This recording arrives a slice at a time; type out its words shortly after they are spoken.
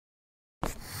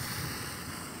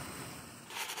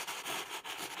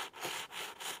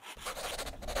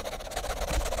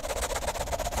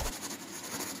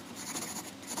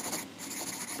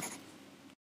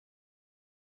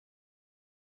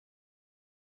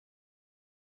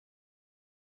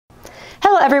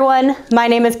Hello everyone, my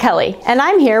name is Kelly and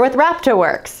I'm here with Rapto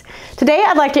Worx. Today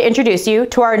I'd like to introduce you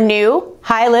to our new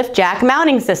high lift jack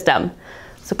mounting system.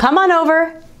 So come on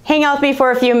over, hang out with me for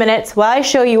a few minutes while I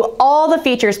show you all the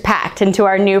features packed into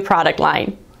our new product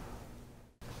line.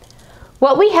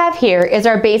 What we have here is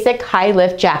our basic high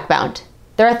lift jack mount.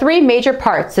 There are three major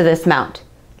parts to this mount.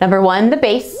 Number 1, the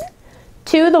base,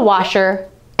 2, the washer,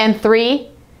 and 3,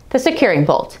 the securing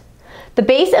bolt. The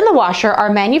base and the washer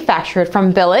are manufactured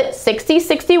from billet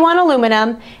 6061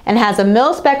 aluminum and has a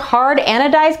mil-spec hard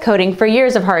anodized coating for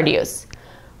years of hard use.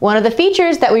 One of the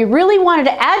features that we really wanted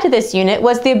to add to this unit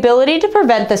was the ability to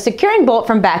prevent the securing bolt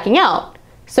from backing out.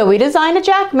 So we designed a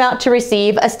jack mount to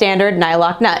receive a standard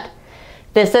nylock nut.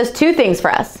 This does two things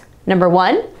for us. Number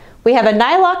 1, we have a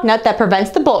nylock nut that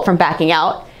prevents the bolt from backing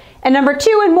out. And number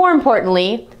 2, and more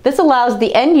importantly, this allows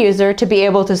the end user to be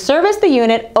able to service the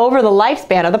unit over the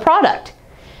lifespan of the product.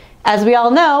 As we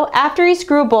all know, after you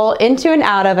screw a bolt into and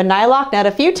out of a nylock nut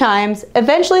a few times,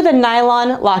 eventually the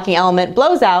nylon locking element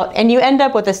blows out and you end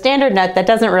up with a standard nut that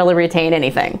doesn't really retain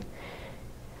anything.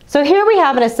 So here we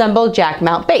have an assembled jack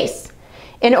mount base.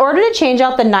 In order to change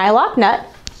out the nylock nut,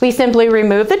 we simply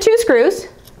remove the 2 screws,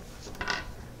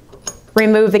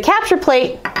 remove the capture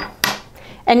plate,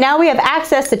 and now we have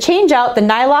access to change out the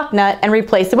nylock nut and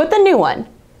replace it with a new one.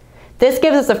 This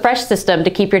gives us a fresh system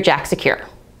to keep your jack secure.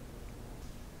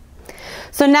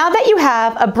 So now that you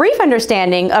have a brief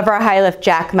understanding of our high lift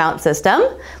jack mount system,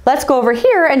 let's go over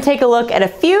here and take a look at a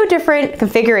few different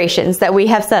configurations that we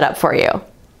have set up for you.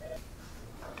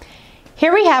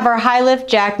 Here we have our high lift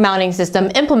jack mounting system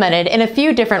implemented in a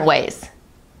few different ways.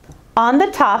 On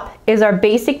the top is our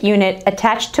basic unit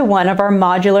attached to one of our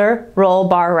modular roll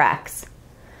bar racks.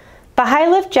 The high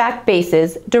lift jack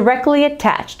bases directly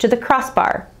attach to the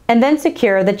crossbar and then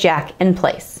secure the jack in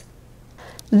place.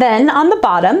 Then on the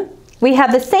bottom, we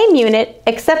have the same unit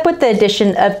except with the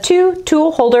addition of 2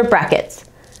 tool holder brackets,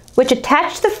 which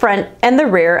attach to the front and the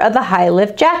rear of the high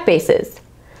lift jack bases.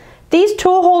 These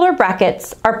tool holder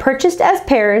brackets are purchased as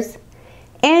pairs,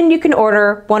 and you can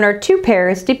order 1 or 2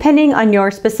 pairs depending on your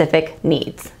specific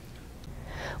needs.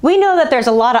 We know that there's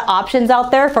a lot of options out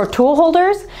there for tool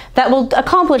holders that will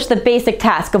accomplish the basic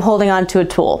task of holding onto a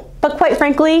tool. But quite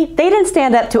frankly, they didn't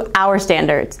stand up to our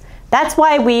standards. That's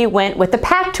why we went with the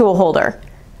pack tool holder,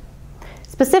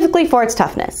 specifically for its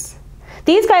toughness.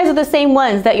 These guys are the same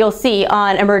ones that you'll see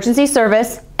on emergency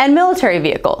service and military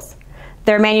vehicles.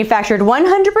 They're manufactured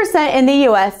 100% in the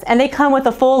US and they come with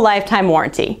a full lifetime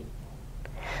warranty.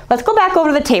 Let's go back over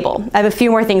to the table. I have a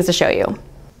few more things to show you.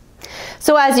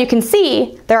 So as you can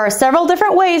see, there are several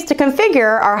different ways to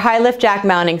configure our high lift jack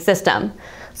mounting system.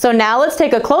 So now let's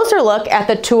take a closer look at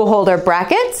the tool holder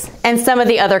brackets and some of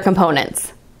the other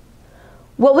components.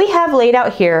 What we have laid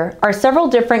out here are several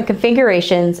different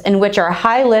configurations in which our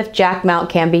high lift jack mount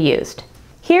can be used.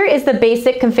 Here is the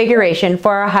basic configuration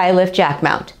for our high lift jack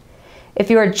mount.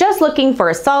 If you are just looking for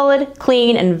a solid,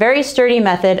 clean, and very sturdy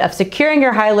method of securing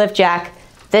your high lift jack,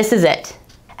 this is it.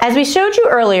 As we showed you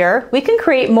earlier, we can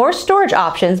create more storage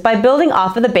options by building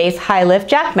off of the base high lift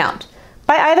jack mount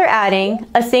by either adding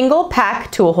a single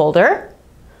pack tool holder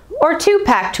or 2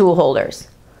 pack tool holders.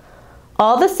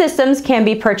 All the systems can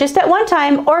be purchased at one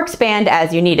time or expand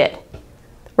as you need it.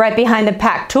 Right behind the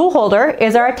pack tool holder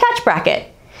is our attach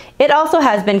bracket. It also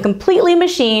has been completely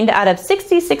machined out of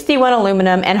 6061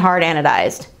 aluminum and hard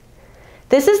anodized.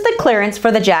 This is the clearance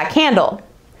for the jack handle.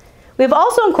 We've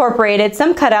also incorporated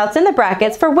some cutouts in the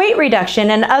brackets for weight reduction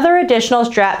and other additional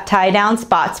strap tie-down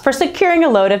spots for securing a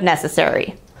load if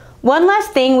necessary. One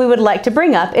last thing we would like to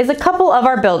bring up is a couple of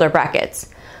our builder brackets.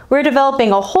 We're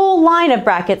developing a whole line of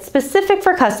brackets specific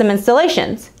for custom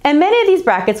installations, and many of these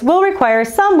brackets will require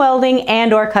some welding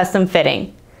and/or custom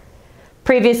fitting.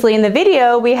 Previously in the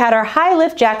video, we had our high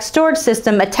lift jack storage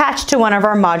system attached to one of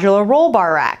our modular roll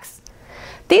bar racks.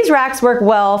 These racks work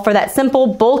well for that simple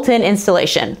bolt-in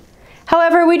installation.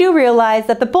 However, we do realize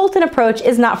that the bolt-in approach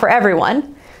is not for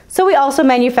everyone, so we also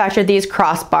manufacture these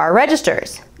crossbar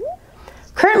registers.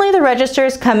 Currently, the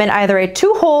registers come in either a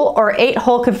 2-hole or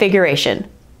 8-hole configuration.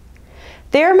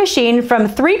 They are machined from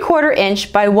 3/4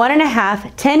 inch by 1.5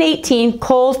 1018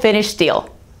 cold finish steel.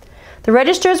 The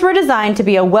registers were designed to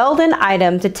be a welded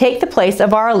item to take the place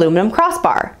of our aluminum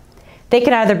crossbar. They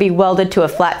can either be welded to a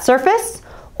flat surface,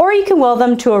 or you can weld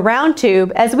them to a round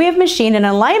tube, as we have machined an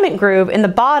alignment groove in the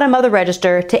bottom of the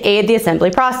register to aid the assembly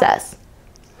process.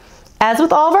 As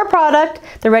with all of our product,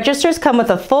 the registers come with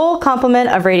a full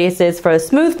complement of radiuses for a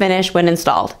smooth finish when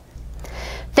installed.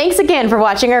 Thanks again for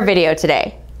watching our video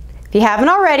today. If you haven't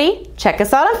already, check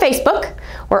us out on Facebook.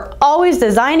 We're always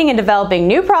designing and developing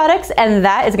new products, and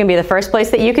that is going to be the first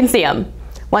place that you can see them.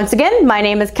 Once again, my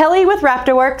name is Kelly with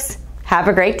Rapto Worx. Have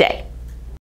a great day.